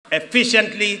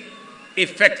efficiently,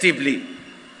 effectively.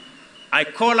 I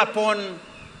call upon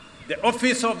the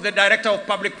Office of the Director of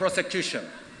Public Prosecution,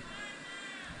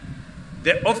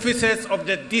 the offices of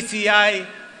the DCI,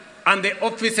 and the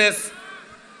offices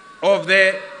of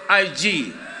the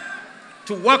IG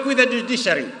to work with the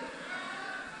judiciary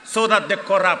so that the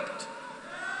corrupt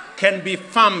can be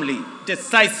firmly,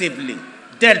 decisively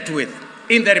dealt with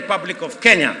in the Republic of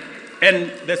Kenya,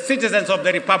 and the citizens of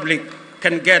the Republic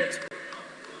can get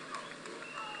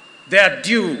their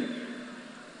due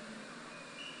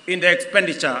in the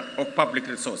expenditure of public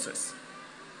resources.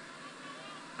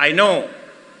 I know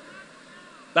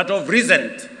that of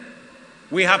recent,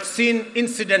 we have seen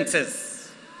incidences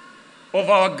of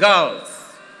our girls,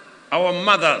 our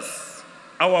mothers,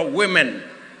 our women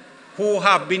who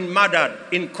have been murdered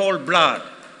in cold blood.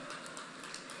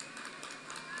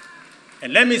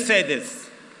 And let me say this,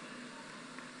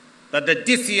 that the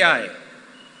DCI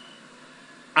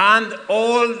and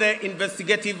all the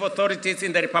investigative authorities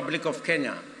in the Republic of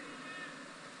Kenya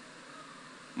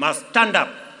must stand up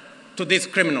to these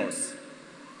criminals,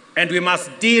 and we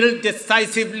must deal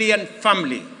decisively and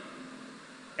firmly.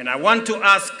 And I want to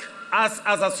ask us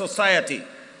as a society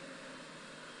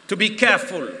to be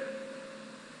careful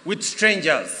with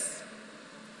strangers,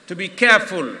 to be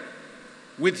careful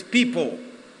with people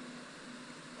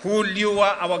who lure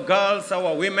our girls,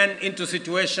 our women into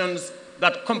situations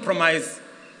that compromise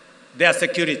their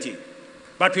security.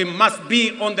 But we must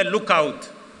be on the lookout,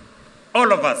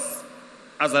 all of us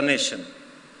as a nation.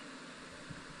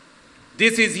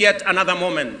 This is yet another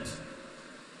moment.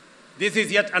 This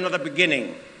is yet another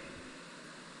beginning.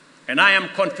 And I am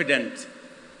confident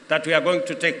that we are going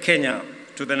to take Kenya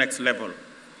to the next level.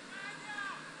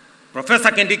 Professor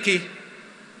Kindiki,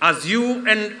 as you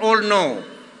and all know,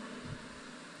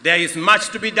 there is much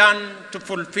to be done to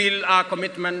fulfill our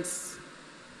commitments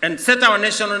and set our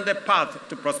nation on the path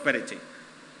to prosperity.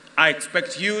 I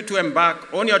expect you to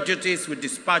embark on your duties with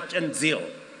dispatch and zeal.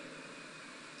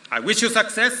 I wish you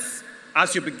success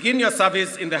as you begin your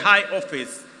service in the high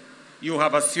office you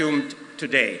have assumed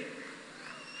today.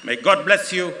 May God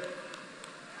bless you.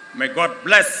 May God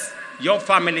bless your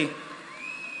family.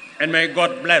 And may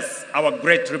God bless our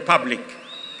great republic,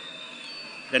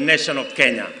 the nation of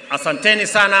Kenya. Asanteni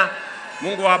sana,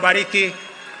 Mungu awabariki,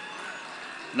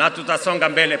 na tutasonga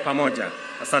mbele pamoja.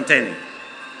 Asanteni.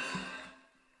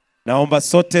 Naomba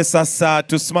sote sasa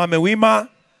tusimame wima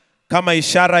kama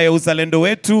ishara ya uzalendo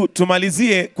wetu.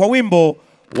 Tumalizie kwa wimbo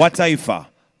wa taifa.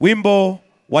 Wimbo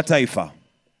wa taifa.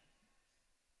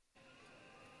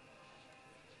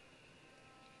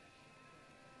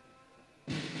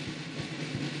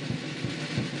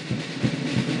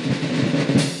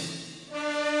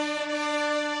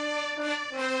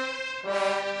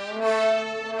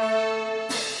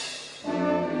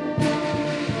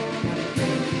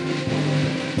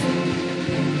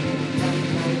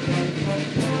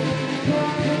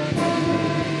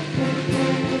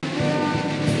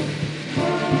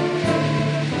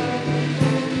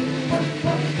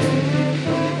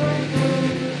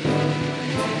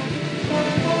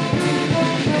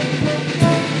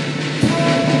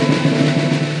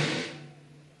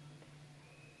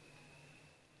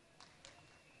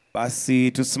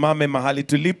 Basi tusimame mahali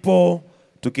tulipo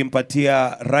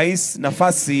tukimpatia rais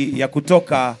nafasi ya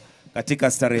kutoka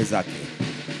katika starehe zake.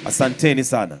 Asanteni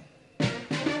sana.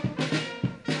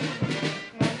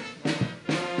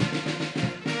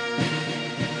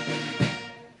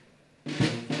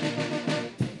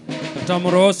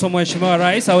 Tutamruhusu Mheshimiwa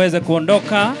Rais aweze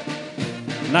kuondoka,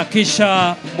 na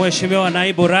kisha Mheshimiwa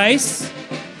Naibu Rais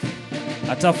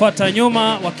atafuata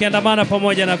nyuma wakiandamana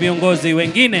pamoja na viongozi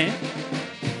wengine.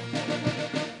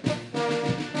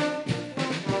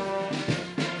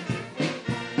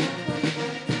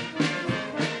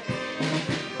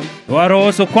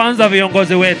 Waruhusu kwanza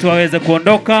viongozi wetu waweze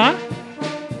kuondoka.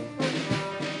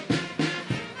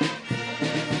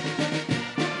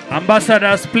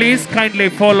 Ambassadors, please kindly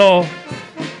follow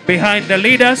behind the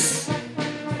leaders.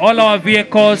 All our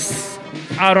vehicles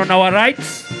are on our right.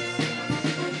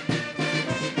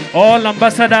 All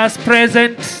ambassadors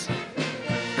present,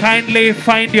 kindly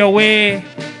find your way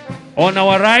on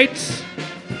our right.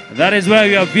 That is where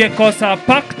your vehicles are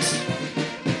parked.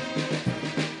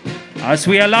 As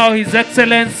we allow His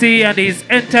Excellency and His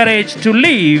entourage to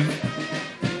leave,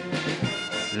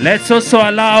 let's also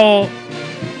allow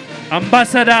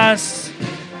ambassadors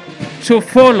to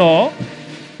follow.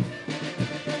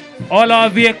 All our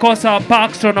vehicles are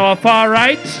parked on our far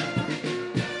right.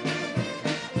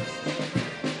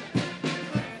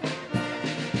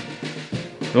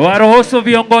 Waruhusu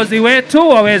viongozi wetu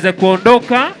waweze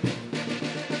kuondoka.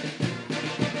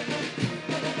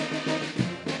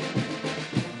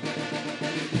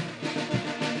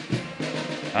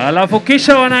 Alafu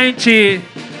kisha wananchi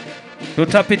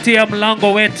tutapitia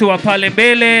mlango wetu wa pale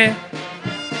mbele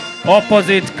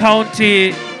opposite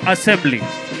County Assembly.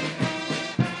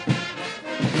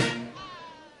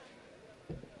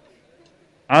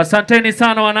 Asanteni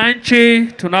sana wananchi,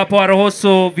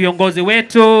 tunapowaruhusu viongozi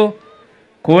wetu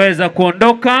kuweza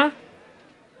kuondoka.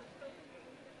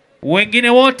 Wengine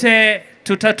wote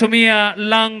tutatumia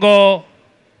lango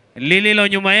lililo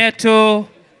nyuma yetu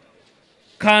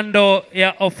kando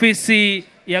ya ofisi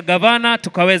ya gavana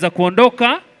tukaweza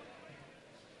kuondoka.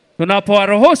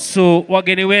 Tunapowaruhusu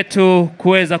wageni wetu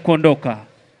kuweza kuondoka.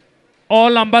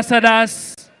 All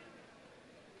ambassadors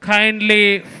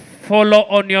kindly follow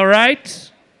on your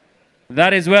right.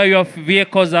 That is where your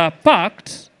vehicles are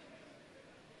parked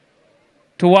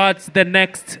towards the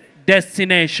next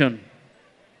destination.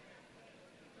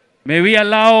 May we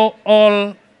allow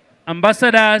all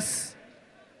ambassadors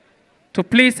to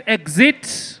please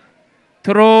exit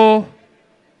through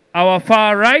our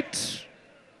far right.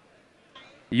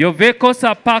 Your vehicles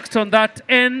are parked on that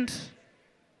end.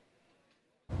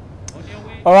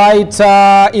 All right,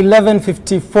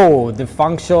 11:54. The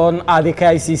function at the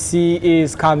KICC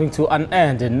is coming to an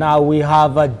end. And now we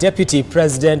have Deputy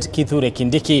President Kithure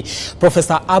Kindiki,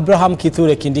 Professor Abraham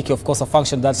Kithure Kindiki, of course, a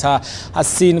function that has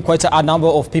seen quite a number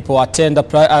of people attend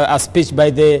a speech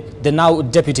by the now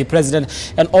Deputy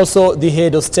President and also the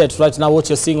head of state. Right now, what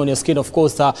you're seeing on your screen, of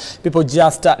course, people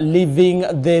just leaving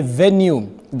the venue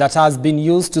that has been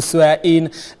used to swear in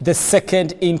the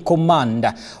second in command,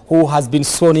 who has been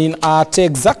sworn in at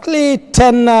exactly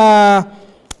 10.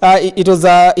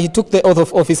 He took the oath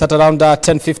of office at around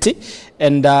 10:50,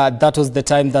 and that was the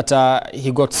time that he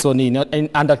got sworn in. In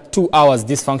under 2 hours,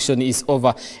 this function is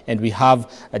over, and we have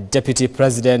a deputy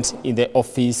president in the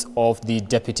office of the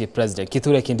deputy president.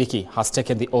 Kithure Kindiki has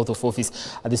taken the oath of office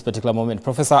at this particular moment.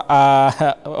 Professor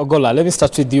Ogolla, let me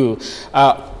start with you.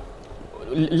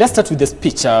 Let's start with the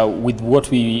speech, with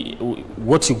what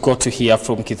you got to hear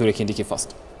from Kithure Kindiki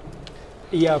first.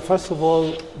 Yeah, first of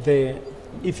all,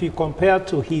 if you compare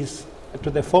to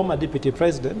the former deputy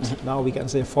president, now we can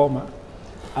say former,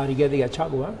 Rigathi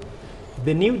Gachagua,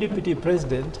 the new deputy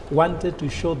president wanted to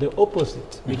show the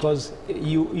opposite, because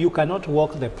you cannot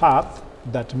walk the path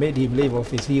that made him leave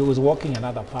office. He was walking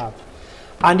another path,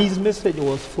 and his message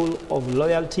was full of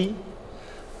loyalty.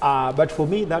 But for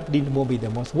me, that didn't move me the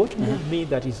most. What moved me,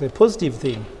 that is a positive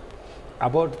thing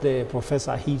about the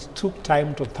professor, he took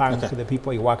time to thank the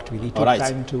people he worked with. He took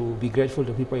time to be grateful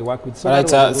to people he worked with.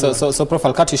 So, so Prof,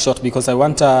 I'll cut you short because I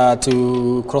want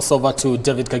to cross over to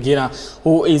David Kagina,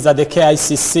 who is at the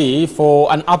KICC,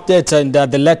 for an update and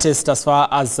the latest as far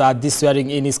as this swearing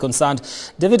in is concerned.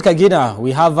 David Kagina,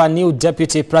 we have a new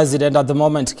deputy president at the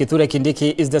moment. Kithure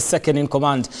Kindiki is the second in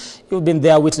command. You've been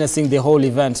there witnessing the whole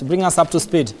event. Bring us up to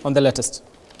speed on the latest.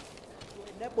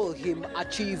 Him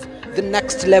achieve the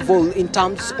next level in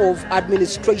terms of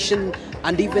administration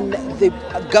and even the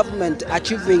government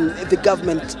achieving the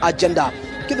government agenda.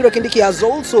 Kithure Kindiki has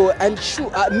also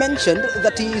mentioned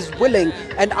that he is willing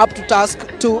and up to task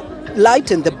to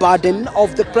lighten the burden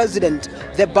of the president,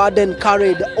 the burden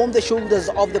carried on the shoulders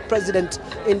of the president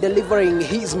in delivering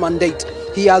his mandate.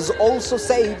 He has also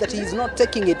said that he is not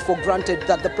taking it for granted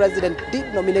that the president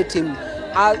did nominate him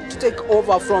to take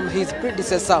over from his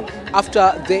predecessor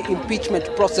after the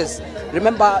impeachment process.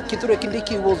 Remember, Kithure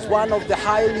Kindiki was one of the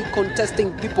highly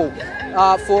contesting people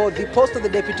for the post of the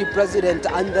deputy president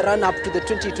and the run-up to the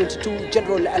 2022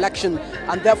 general election,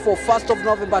 and therefore 1st of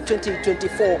November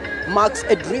 2024 marks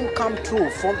a dream come true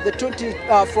from the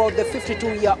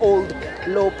 52-year-old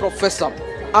law professor.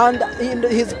 And in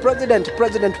his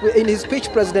speech,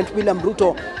 President William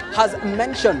Ruto has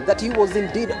mentioned that he was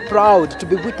indeed proud to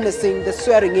be witnessing the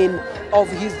swearing in of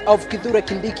Kithure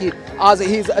Kindiki as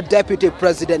his deputy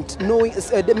president,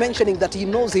 mentioning that he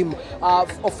knows him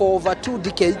for over 2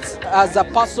 decades as a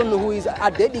person who is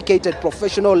a dedicated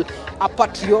professional, a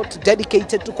patriot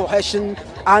dedicated to cohesion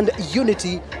and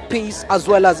unity, peace as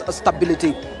well as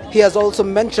stability. He has also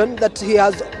mentioned that he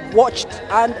has watched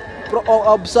and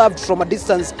observed from a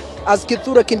distance as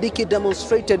Kithure Kindiki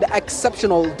demonstrated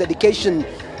exceptional dedication.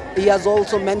 He has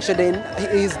also mentioned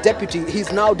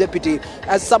his now deputy,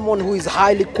 as someone who is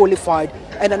highly qualified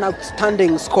and an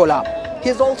outstanding scholar. He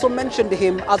has also mentioned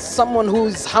him as someone who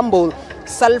is humble,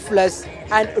 selfless,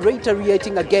 and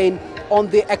reiterating again on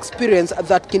the experience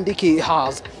that Kindiki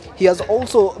has. He has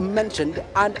also mentioned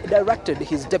and directed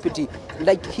his deputy,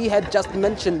 like he had just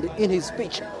mentioned in his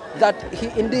speech, that he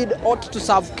indeed ought to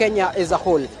serve Kenya as a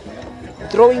whole,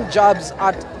 throwing jabs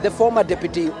at the former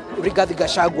deputy Rigathi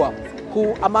Gachagua,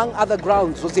 who among other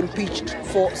grounds was impeached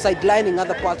for sidelining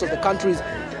other parts of the country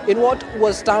in what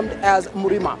was termed as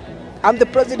Murima. And the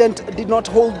president did not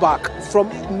hold back from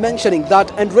mentioning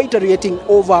that and reiterating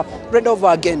over and over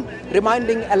again,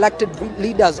 reminding elected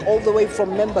leaders all the way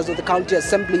from members of the county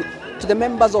assembly to the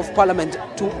members of parliament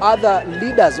to other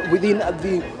leaders within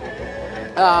the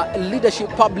leadership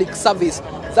public service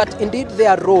that indeed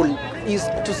their role is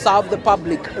to serve the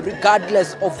public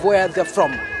regardless of where they're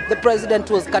from. The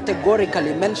president was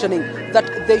categorically mentioning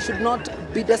that they should not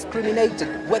be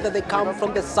discriminated, whether they come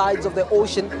from the sides of the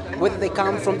ocean, whether they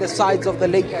come from the sides of the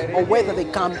lake, or whether they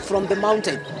come from the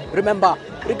mountain. Remember,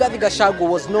 Rigathi Gachagua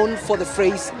was known for the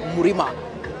phrase Murima,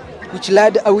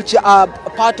 which are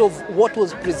part of what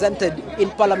was presented in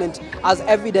Parliament as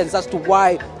evidence as to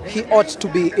why he ought to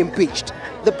be impeached.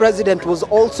 The president was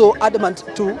also adamant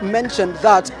to mention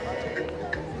that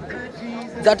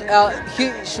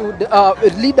he should,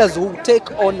 leaders who take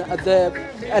on the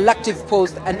elective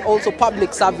post and also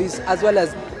public service, as well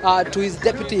as to his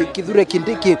deputy Kithure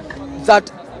Kindiki,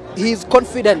 that he is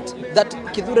confident that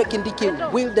Kithure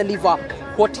Kindiki will deliver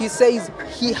what he says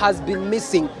he has been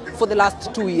missing for the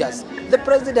last 2 years. The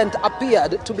president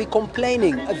appeared to be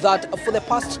complaining that for the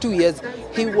past 2 years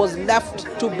he was left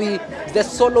to be the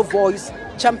solo voice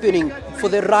championing for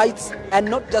the rights, and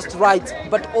not just rights,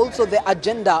 but also the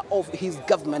agenda of his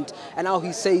government. And now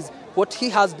he says what he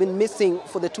has been missing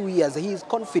for the 2 years, he is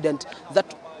confident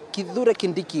that Kithure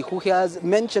Kindiki, who he has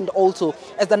mentioned also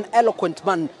as an eloquent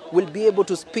man, will be able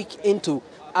to speak into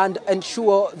and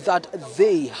ensure that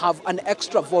they have an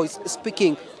extra voice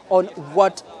speaking on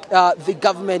what the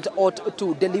government ought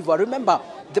to deliver. Remember,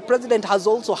 the president has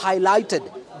also highlighted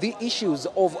the issues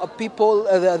of people,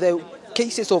 the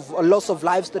cases of loss of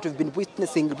lives that we've been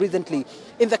witnessing recently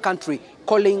in the country,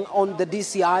 calling on the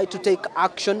DCI to take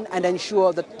action and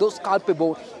ensure that those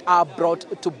culpable are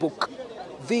brought to book.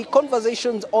 The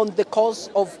conversations on the course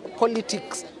of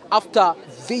politics after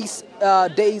this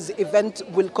day's event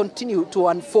will continue to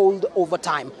unfold over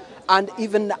time, and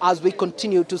even as we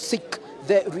continue to seek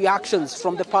the reactions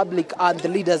from the public and the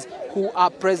leaders who are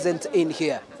present in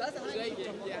here.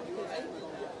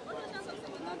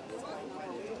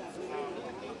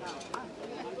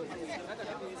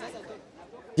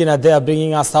 They are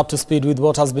bringing us up to speed with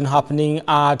what has been happening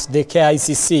at the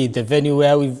KICC, the venue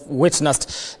where we've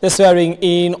witnessed the swearing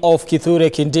in of Kithure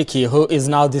Kindiki, who is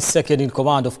now the second in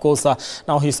command. Of course,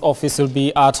 now his office will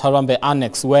be at Harambee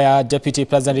Annex, where Deputy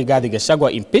President Rigathi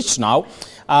Gachagua, impeached now,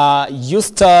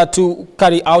 used to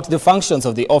carry out the functions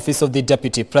of the office of the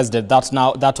Deputy President.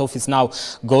 That office now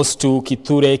goes to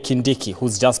Kithure Kindiki,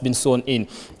 who's just been sworn in.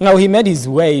 Now, he made his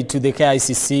way to the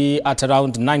KICC at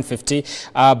around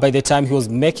 9:50. By the time he was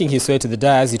making his way to the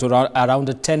dais, it was around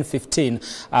 10:15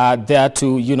 there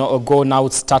to, go now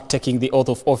start taking the oath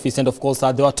of office. And of course,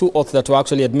 there were two oaths that were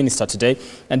actually administered today.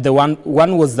 And the one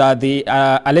was the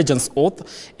allegiance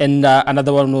oath, and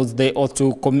another one was the oath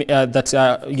to commit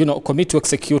to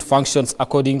execute functions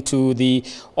according to the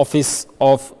office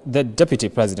of the Deputy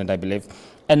President, I believe.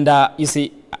 And you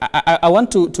see, I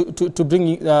want to bring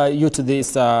you to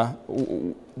this,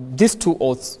 these two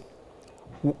oaths.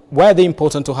 Why are they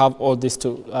important to have all these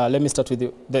two? Let me start with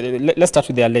you. Let's start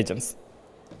with the allegiance.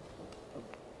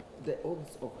 The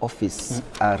oaths of office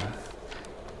are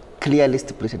clearly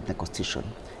stipulated in the Constitution.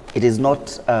 It is not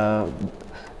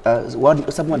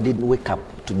someone didn't wake up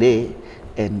today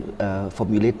and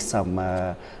formulate some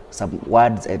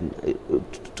words and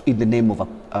in the name of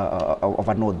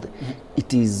an oath.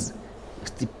 It is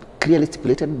clearly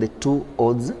stipulated the two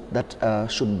oaths that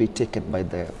should be taken by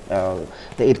the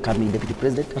incoming Deputy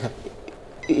President. Okay.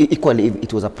 Equally, if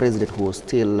it was a president who was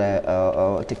still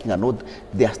taking an oath,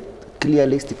 they are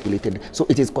clearly stipulated. So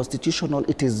it is constitutional.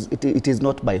 It is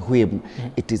not by whim.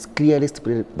 It is clearly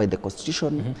stipulated by the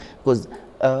Constitution, because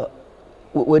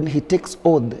when he takes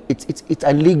oath, it's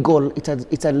a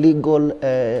legal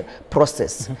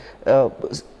process.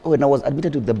 When I was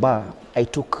admitted to the bar, I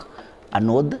took an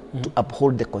oath to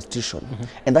uphold the Constitution,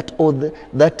 and that oath,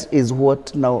 that is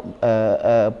what now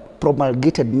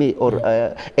promulgated me or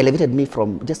elevated me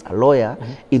from just a lawyer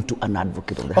into an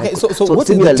advocate of the High Court. So what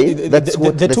similarly, that's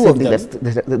what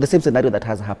the same scenario that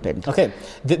has happened. Okay,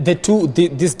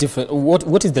 this different.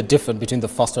 What is the difference between the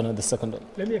first one and the second one?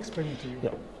 Let me explain it to you.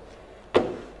 Yeah.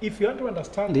 If you want to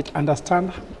understand it,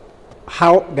 understand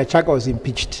how Gachagua was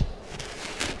impeached.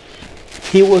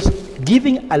 He was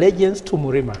giving allegiance to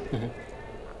Murima,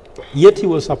 yet he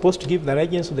was supposed to give the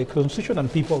allegiance to the Constitution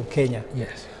and people of Kenya.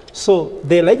 Yes. So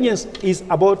the allegiance is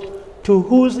about to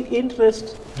whose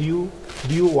interest do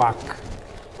you work?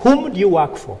 Whom do you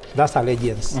work for? That's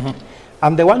allegiance.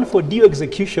 And the one for due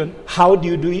execution, how do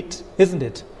you do it, isn't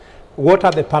it? What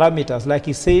are the parameters? Like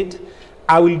he said,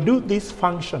 I will do this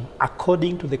function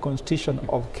according to the Constitution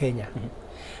of Kenya.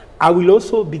 I will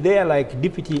also be there like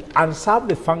deputy and serve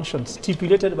the function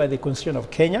stipulated by the Constitution of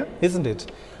Kenya, isn't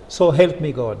it? So help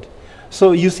me God.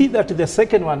 So you see that the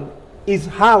second one is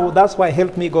how, that's why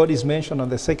help me God is mentioned on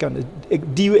the second,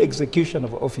 due execution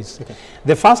of office. Okay.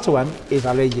 The first one is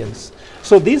allegiance.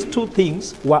 So these two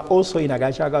things were also in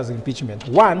Gachaga's impeachment.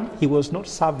 One, he was not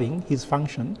serving his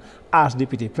function as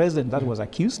deputy president, that was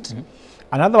accused.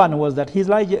 Another one was that his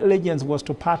allegiance was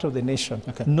to part of the nation,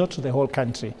 not to the whole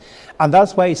country. And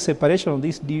that's why separation of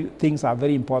these things are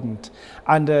very important.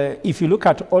 And if you look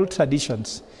at all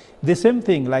traditions, the same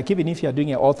thing, like even if you're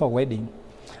doing an author wedding,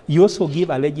 you also give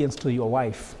allegiance to your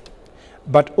wife.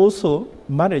 But also,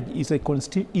 marriage is a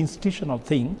institutional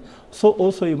thing, so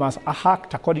also you must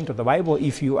act according to the Bible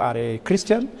if you are a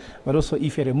Christian, but also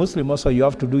if you're a Muslim, also you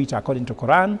have to do it according to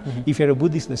Quran. If you're a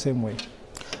Buddhist, the same way.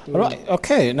 All right,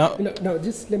 okay, now... Now,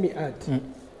 just let me add.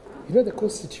 You know, the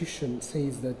Constitution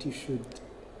says that you should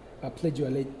pledge your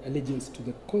allegiance to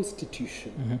the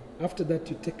Constitution. After that,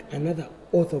 you take another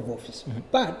oath of office.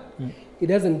 But it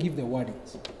doesn't give the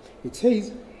wordings. It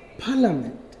says,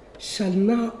 Parliament shall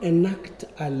now enact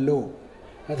a law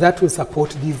that will support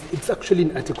this. It's actually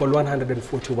in Article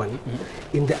 141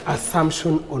 in the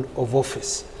assumption of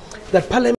office. That Parliament